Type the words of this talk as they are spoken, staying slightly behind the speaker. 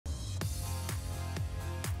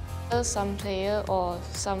Some player or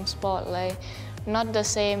some sport like not the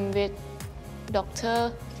same with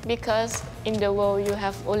doctor because in the world you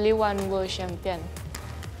have only one world champion.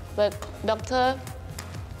 But doctor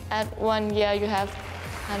at 1 year you have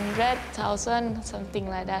 100,000, something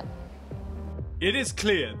like that. It is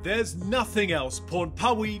clear there's nothing else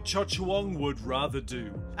Pornpawee Chochuwong would rather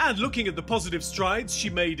do. And looking at the positive strides she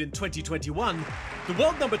made in 2021, the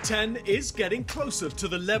world number 10 is getting closer to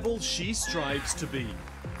the level she strives to be.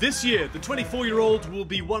 This year, the 24-year-old will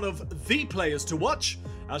be one of the players to watch,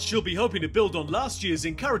 as she'll be hoping to build on last year's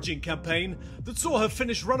encouraging campaign that saw her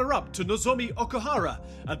finish runner-up to Nozomi Okuhara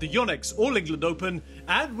at the Yonex All England Open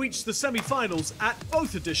and reach the semi-finals at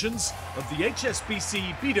both editions of the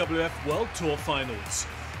HSBC BWF World Tour finals.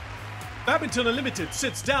 Badminton Unlimited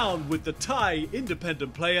sits down with the Thai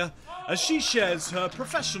independent player as she shares her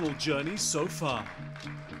professional journey so far.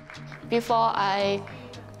 Before I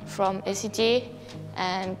from ACG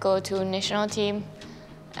and go to national team,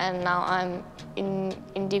 and now I'm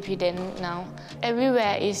independent now.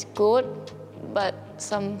 Everywhere is good, but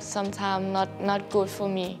sometimes not good for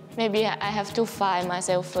me. Maybe I have to find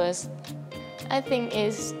myself first. I think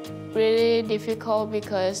it's really difficult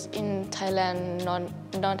because in Thailand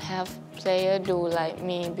not have player do like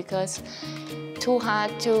me because too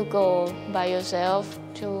hard to go by yourself,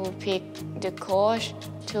 to pick the coach,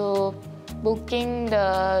 to booking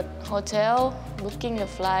the hotel, booking the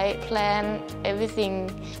flight, plan everything.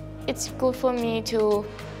 It's good for me to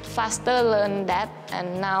faster learn that,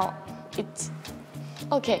 and now it's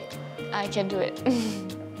okay, I can do it.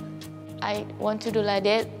 I want to do like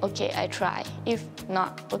that, okay, I try. If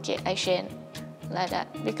not, okay, I change like that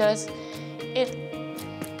because it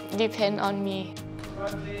depends on me.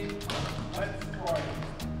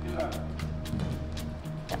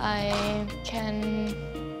 I can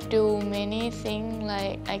do many things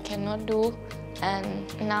like I cannot do, and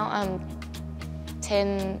now I'm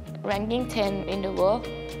ranking 10 in the world,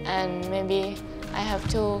 and maybe I have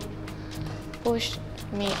to push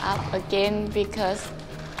me up again because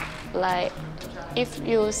like if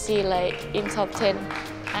you see like in top 10,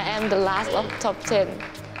 I am the last of top 10.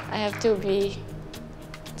 I have to be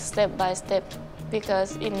step by step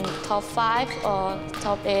because in top 5 or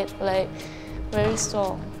top 8 like very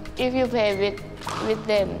strong. If you play with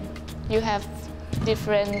them, you have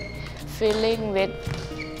different feeling with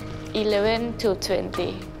 11 to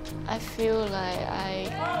 20. I feel like I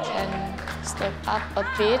can step up a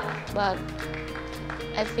bit, but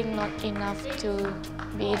I think not enough to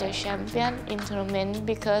be the champion in tournament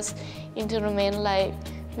because in tournament like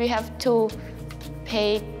we have to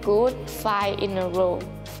play good 5 in a row,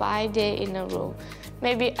 5 days in a row.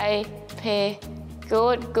 Maybe I play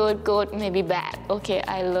good, maybe bad. Okay,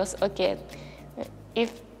 I lost again.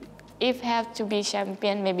 If have to be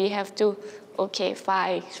champion, maybe have to okay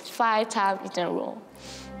 5 times in a row.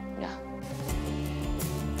 Yeah.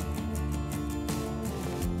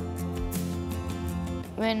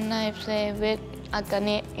 When I play with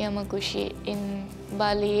Akane Yamaguchi in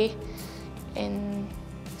Bali in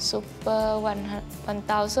Super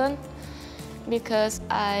 1000, because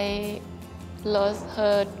I lost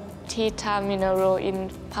her 3 times in a row in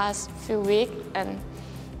past few weeks, and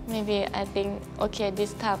maybe I think okay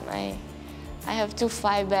this time I have to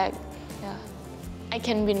fight back. Yeah. I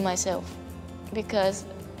can win myself because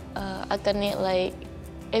Akane, like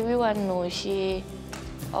everyone knows, she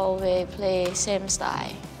always play same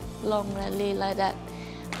style, long rally like that.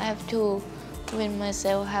 I have to win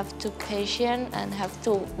myself, have to patient and have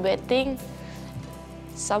to waiting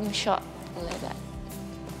some shot like that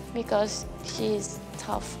because she's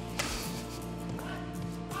tough.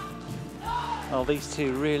 Well, these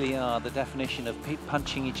two really are the definition of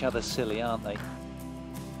punching each other silly, aren't they?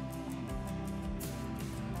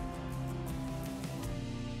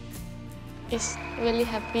 It's really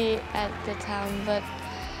happy at the time, but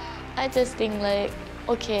I just think like,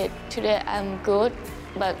 okay, today I'm good,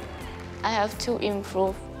 but I have to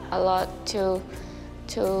improve a lot to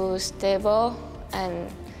stable and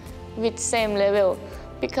with same level,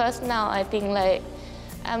 because now I think like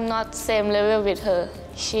I'm not same level with her.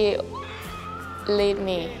 She lead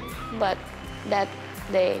me, but that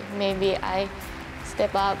day maybe I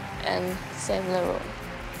step up and same level.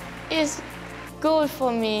 It's good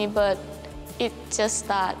for me, but it just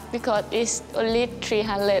start because it's only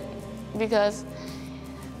 300 because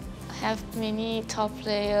I have many top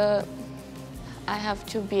players. I have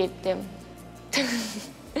to beat them.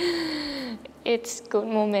 It's good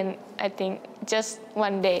moment, I think, just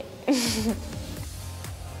one day.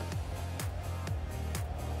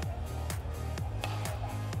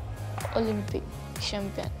 Olympic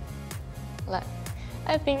champion. Like,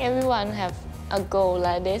 I think everyone have a goal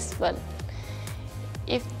like this, but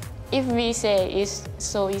if we say it's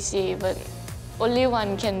so easy, but only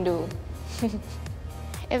one can do.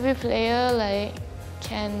 Every player like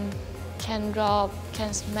can drop,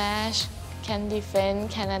 can smash, can defend,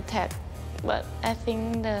 can attack. But I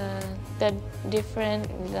think the different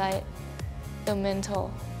like the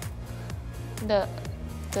mental, the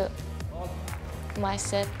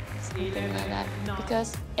mindset, something like that.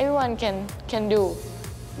 Because everyone can do,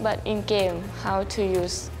 but in game how to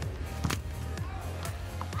use.